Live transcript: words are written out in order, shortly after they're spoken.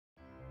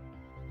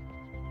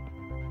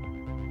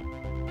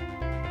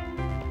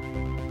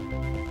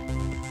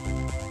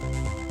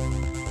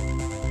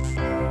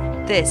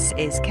This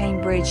is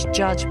Cambridge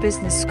Judge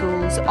Business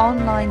School's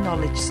online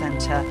knowledge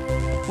centre,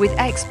 with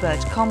expert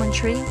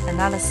commentary,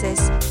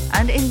 analysis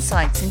and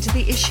insights into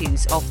the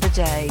issues of the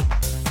day.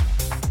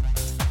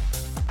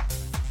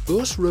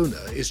 Urs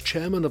Rohner is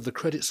chairman of the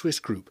Credit Suisse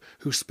Group,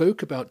 who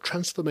spoke about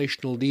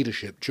transformational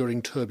leadership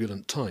during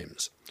turbulent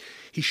times.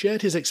 He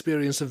shared his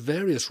experience of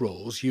various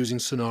roles, using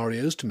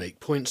scenarios to make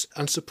points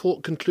and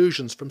support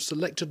conclusions from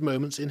selected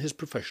moments in his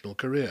professional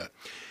career.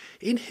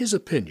 In his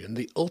opinion,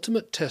 the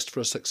ultimate test for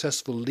a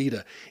successful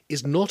leader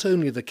is not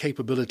only the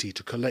capability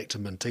to collect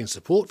and maintain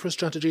support for a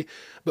strategy,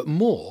 but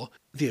more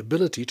the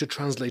ability to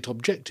translate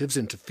objectives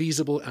into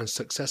feasible and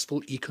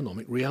successful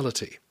economic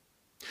reality.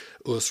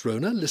 Urs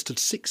Rohner listed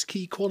 6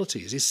 key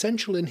qualities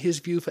essential in his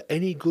view for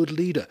any good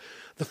leader.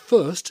 The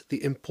first,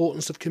 the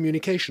importance of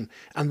communication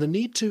and the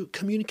need to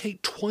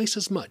communicate twice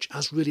as much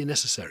as really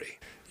necessary.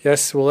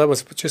 Yes, well, that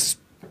was just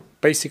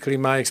basically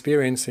my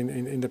experience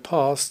in the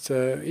past.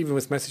 Even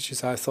with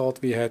messages I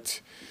thought we had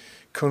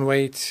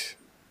conveyed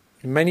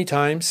many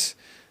times,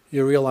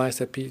 you realize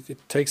that it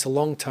takes a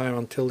long time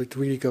until it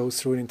really goes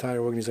through an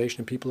entire organization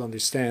and people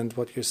understand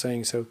what you're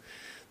saying. So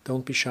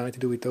don't be shy to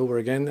do it over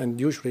again.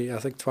 And usually, I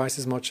think twice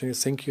as much as you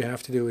think you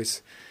have to do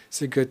is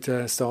a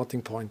good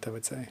starting point, I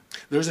would say.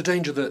 There is a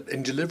danger that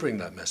in delivering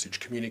that message,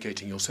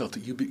 communicating yourself,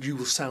 that you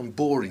will sound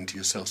boring to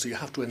yourself, so you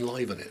have to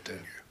enliven it, don't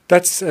you?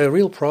 That's a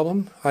real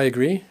problem, I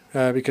agree,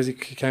 because it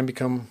can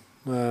become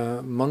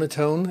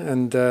monotone,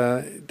 and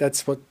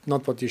that's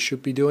not what you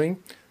should be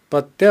doing.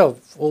 But there are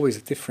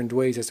always different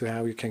ways as to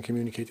how you can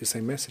communicate the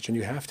same message, and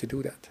you have to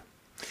do that.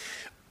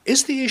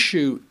 Is the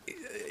issue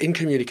in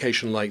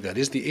communication like that,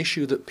 is the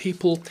issue that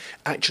people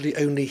actually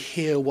only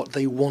hear what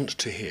they want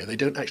to hear? They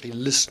don't actually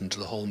listen to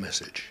the whole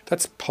message?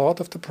 That's part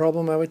of the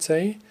problem, I would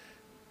say.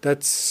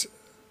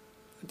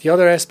 The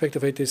other aspect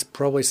of it is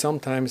probably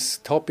sometimes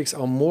topics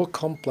are more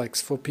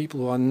complex for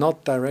people who are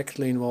not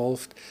directly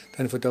involved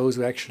than for those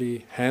who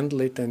actually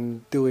handle it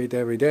and do it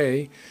every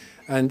day.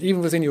 And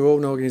even within your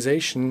own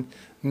organization,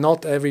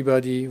 not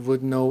everybody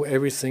would know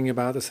everything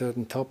about a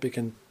certain topic,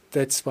 and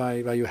that's why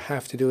you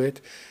have to do it.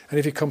 And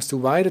if it comes to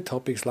wider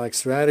topics like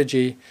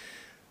strategy,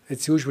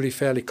 it's usually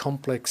fairly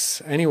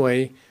complex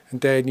anyway, and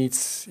there it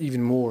needs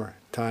even more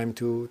time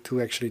to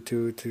actually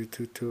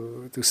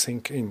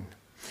sink in.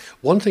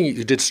 One thing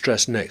you did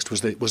stress next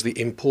was the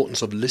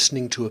importance of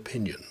listening to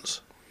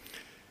opinions.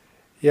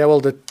 Yeah, well,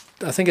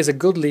 I think as a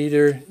good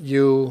leader,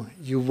 you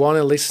want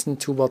to listen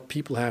to what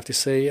people have to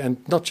say, and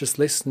not just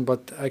listen,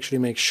 but actually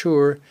make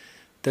sure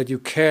that you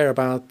care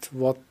about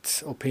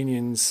what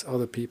opinions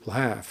other people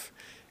have.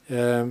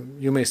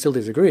 You may still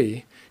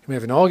disagree, you may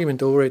have an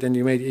argument over it, and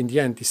you may in the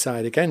end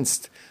decide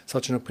against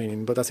such an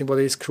opinion. But I think what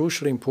is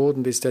crucially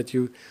important is that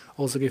you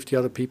also give the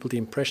other people the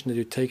impression that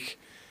you take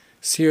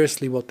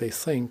seriously what they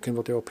think and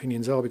what their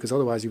opinions are, because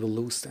otherwise you will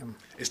lose them.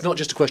 It's not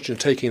just a question of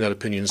taking that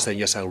opinion and saying,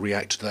 yes, I'll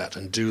react to that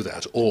and do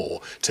that,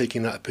 or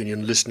taking that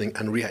opinion, listening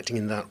and reacting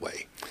in that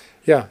way.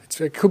 Yeah,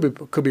 it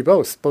could be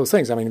both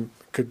things. I mean,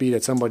 it could be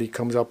that somebody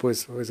comes up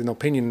with an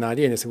opinion, an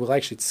idea, and they say, well,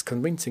 actually, it's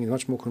convincing,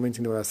 much more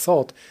convincing than what I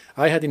thought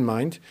I had in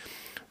mind.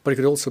 But it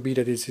could also be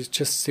that it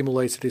just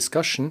stimulates a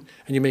discussion,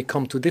 and you may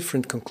come to a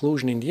different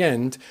conclusion in the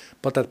end,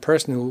 but that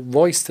person who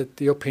voiced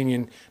the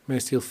opinion may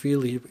still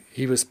feel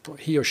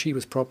he or she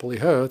was properly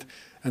heard,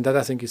 and that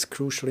I think is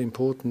crucially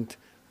important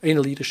in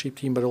a leadership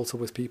team, but also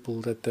with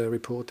people that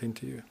report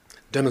into you.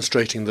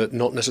 Demonstrating that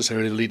not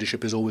necessarily the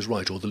leadership is always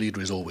right, or the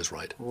leader is always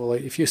right. Well,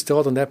 if you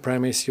start on that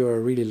premise, you're a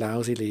really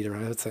lousy leader,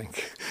 I would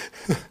think.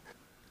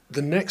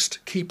 The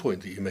next key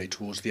point that you made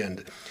towards the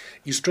end,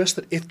 you stressed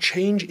that if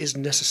change is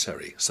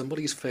necessary,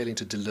 somebody is failing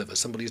to deliver,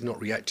 somebody is not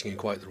reacting in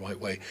quite the right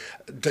way,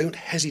 don't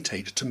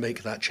hesitate to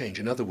make that change.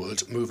 In other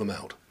words, move them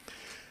out.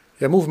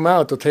 Yeah, move them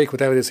out or take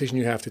whatever decision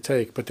you have to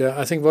take. But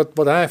I think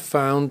what I have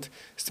found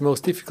is the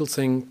most difficult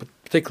thing,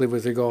 particularly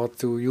with regard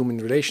to human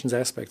relations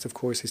aspects, of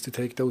course, is to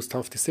take those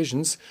tough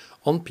decisions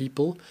on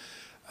people,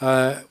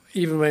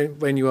 even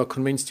when you are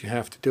convinced you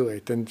have to do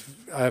it. And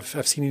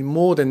I've seen it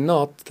more than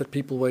not that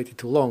people waited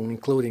too long,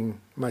 including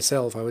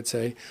myself, I would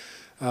say,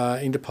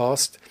 in the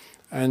past.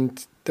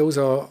 And those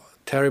are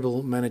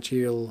terrible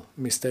managerial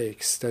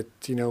mistakes that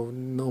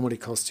normally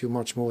cost you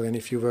much more than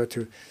if you were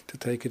to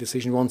take a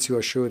decision once you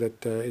are sure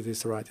that it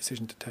is the right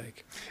decision to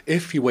take.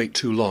 If you wait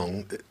too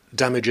long,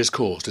 damage is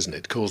caused, isn't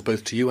it? Caused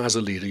both to you as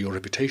a leader, your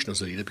reputation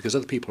as a leader, because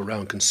other people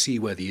around can see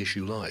where the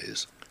issue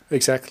lies.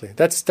 Exactly.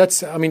 That's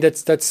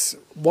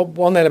what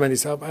one element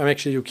is.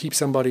 Actually, you keep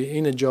somebody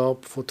in a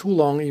job for too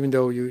long, even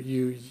though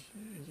you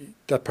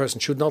that person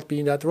should not be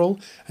in that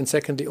role. And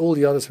secondly, all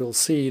the others will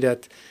see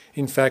that,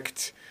 in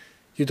fact,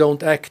 you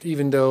don't act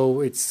even though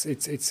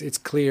it's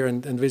clear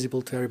and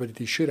visible to everybody that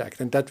you should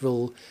act, and that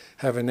will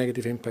have a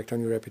negative impact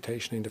on your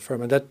reputation in the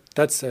firm. And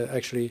that's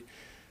actually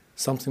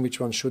something which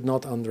one should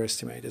not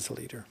underestimate as a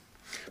leader.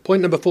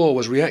 Point number 4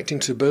 was reacting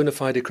to bona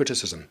fide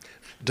criticism.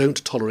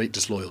 Don't tolerate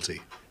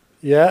disloyalty.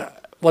 Yeah,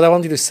 what I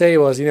wanted to say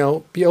was,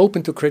 be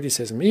open to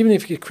criticism. Even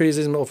if you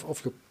criticism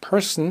of your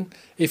person,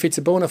 if it's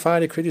a bona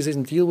fide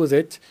criticism, deal with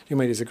it. You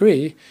may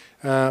disagree,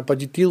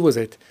 but you deal with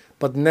it.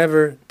 but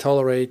never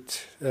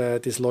tolerate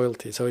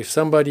disloyalty. So if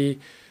somebody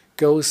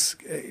goes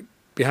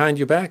behind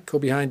your back or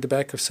behind the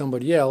back of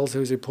somebody else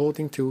who is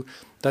reporting to,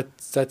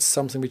 that's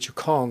something which you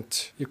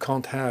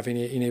can't have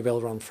in a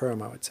well-run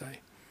firm, I would say.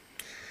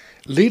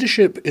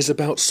 Leadership is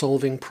about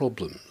solving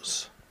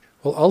problems.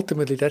 Well,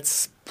 ultimately,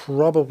 that's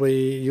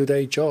probably your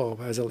day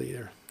job as a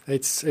leader.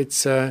 It's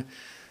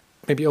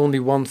maybe only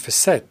one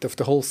facet of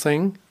the whole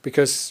thing,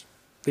 because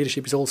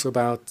leadership is also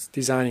about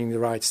designing the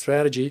right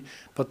strategy.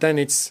 But then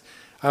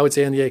I would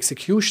say on the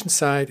execution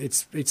side,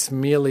 it's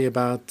merely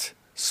about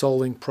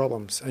solving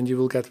problems, and you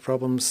will get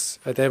problems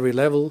at every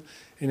level,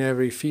 in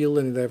every field,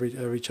 and at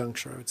every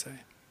juncture, I would say.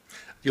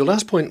 Your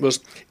last point was,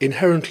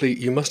 inherently,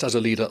 you must, as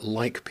a leader,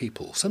 like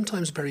people,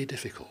 sometimes very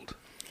difficult.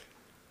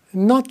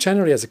 Not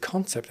generally as a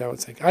concept, I would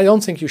think. I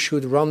don't think you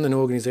should run an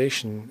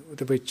organization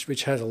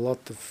which has a lot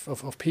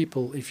of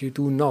people if you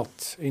do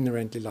not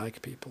inherently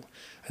like people.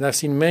 And I've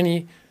seen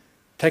many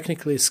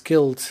technically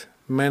skilled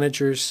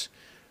managers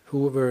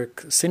who were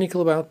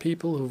cynical about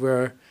people, who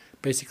were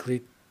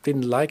basically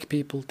didn't like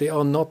people. They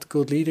are not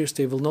good leaders.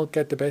 They will not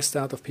get the best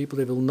out of people.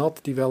 They will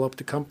not develop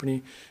the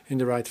company in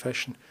the right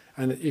fashion.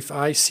 And if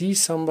I see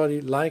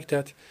somebody like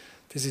that,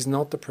 this is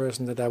not the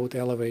person that I would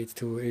elevate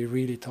to a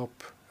really top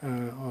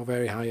or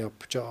very high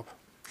up job.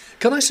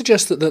 Can I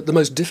suggest that the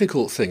most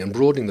difficult thing, and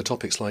broadening the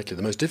topic slightly,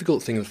 the most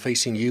difficult thing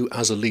facing you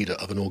as a leader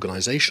of an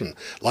organisation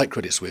like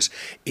Credit Suisse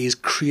is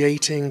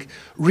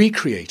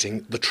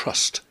recreating the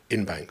trust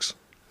in banks?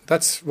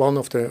 That's one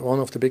of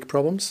the big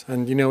problems,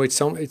 and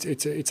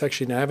it's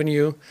actually an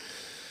avenue.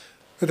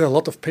 There are a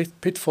lot of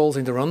pitfalls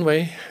in the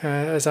runway,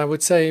 as I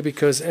would say,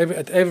 because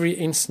at every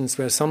instance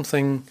where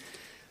something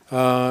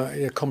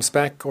comes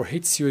back or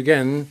hits you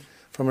again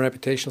from a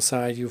reputational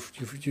side, you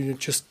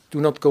just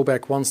do not go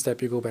back one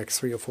step, you go back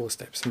 3 or 4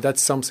 steps, and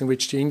that's something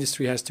which the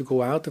industry has to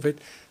go out of it,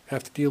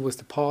 have to deal with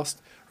the past,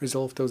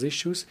 resolve those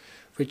issues,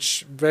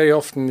 which very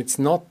often it's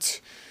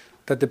not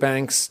that the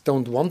banks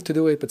don't want to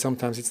do it, but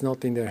sometimes it's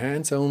not in their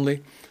hands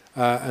only,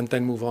 and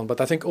then move on. But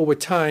I think over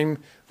time,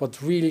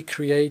 what really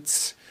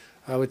creates,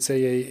 I would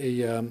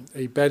say,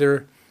 a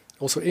better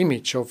also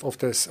image of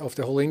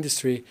the whole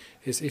industry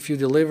is if you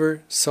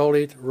deliver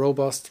solid,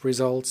 robust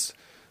results,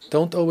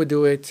 don't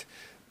overdo it,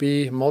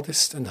 be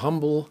modest and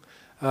humble,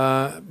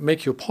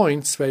 make your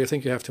points where you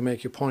think you have to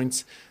make your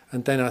points,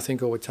 and then I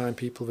think over time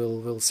people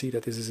will see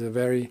that this is a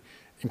very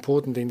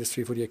important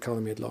industry for the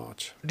economy at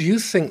large. Do you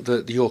think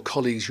that your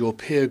colleagues, your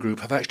peer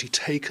group, have actually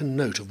taken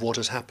note of what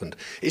has happened?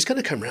 It's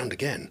going to come round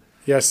again.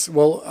 Yes,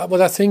 well,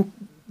 what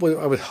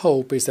I would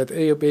hope is that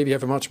maybe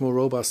have a much more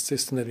robust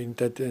system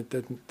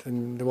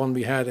than the one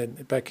we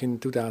had back in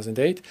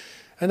 2008.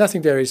 And I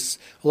think there is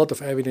a lot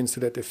of evidence to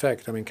that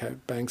effect. I mean,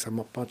 banks are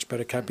much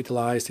better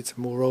capitalized. It's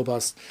more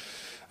robust.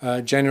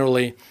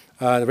 Generally,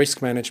 the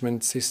risk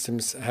management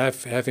systems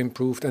have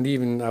improved, and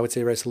even, I would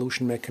say,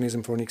 resolution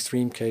mechanism for an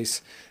extreme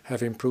case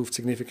have improved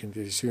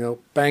significantly. So,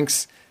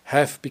 banks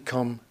have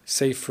become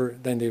safer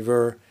than they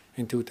were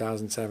in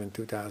 2007,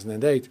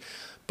 2008.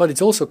 But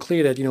it's also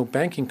clear that,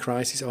 banking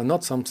crises are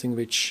not something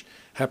which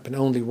happen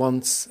only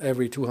once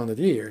every 200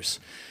 years.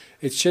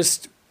 It's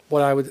just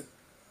what I would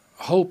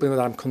hope and what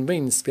I'm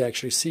convinced we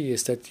actually see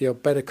is that they are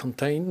better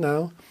contained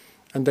now,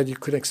 and that you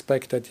could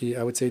expect that the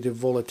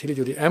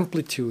volatility or the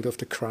amplitude of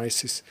the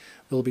crisis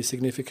will be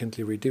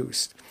significantly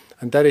reduced.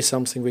 And that is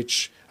something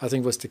which I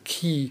think was the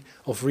key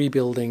of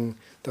rebuilding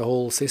the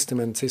whole system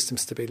and system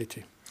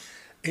stability.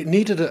 It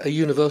needed a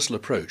universal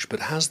approach, but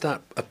has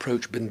that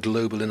approach been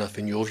global enough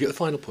in your view? The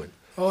final point.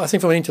 Oh, I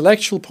think from an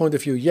intellectual point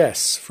of view,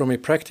 yes. From a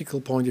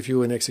practical point of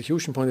view and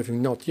execution point of view,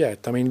 not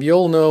yet. I mean, we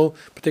all know,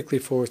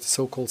 particularly for the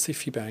so-called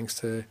SIFI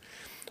banks, the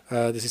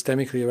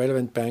systemically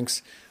irrelevant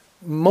banks,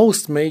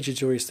 most major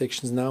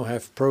jurisdictions now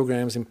have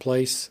programs in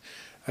place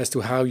as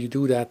to how you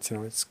do that.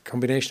 It's a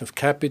combination of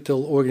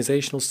capital,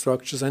 organizational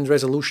structures, and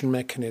resolution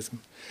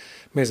mechanisms.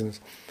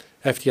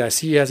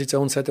 FDIC has its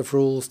own set of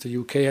rules, the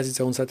UK has its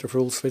own set of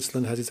rules,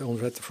 Switzerland has its own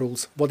set of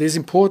rules. What is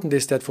important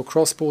is that for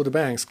cross-border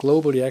banks,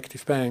 globally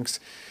active banks,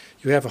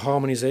 you have a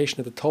harmonization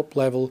at the top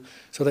level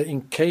so that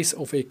in case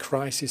of a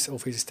crisis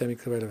of a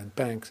systemically relevant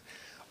bank,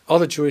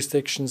 other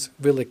jurisdictions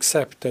will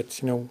accept that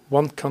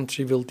one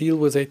country will deal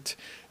with it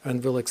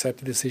and will accept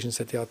the decisions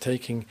that they are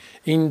taking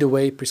in the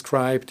way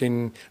prescribed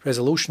in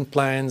resolution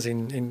plans,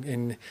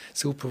 in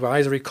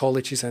supervisory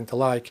colleges and the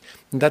like.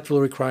 And that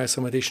will require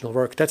some additional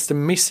work. That's the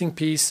missing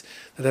piece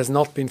that has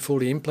not been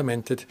fully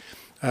implemented.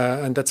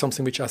 And that's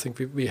something which I think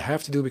we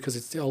have to do because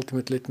it's the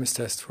ultimate litmus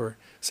test for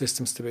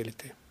system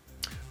stability.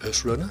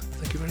 Urs Rohner,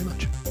 thank you very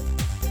much.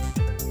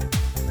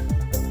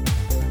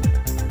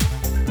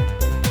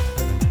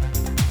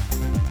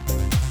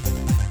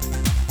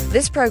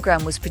 This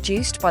programme was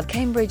produced by the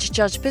Cambridge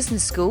Judge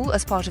Business School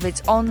as part of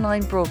its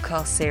online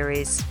broadcast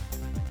series.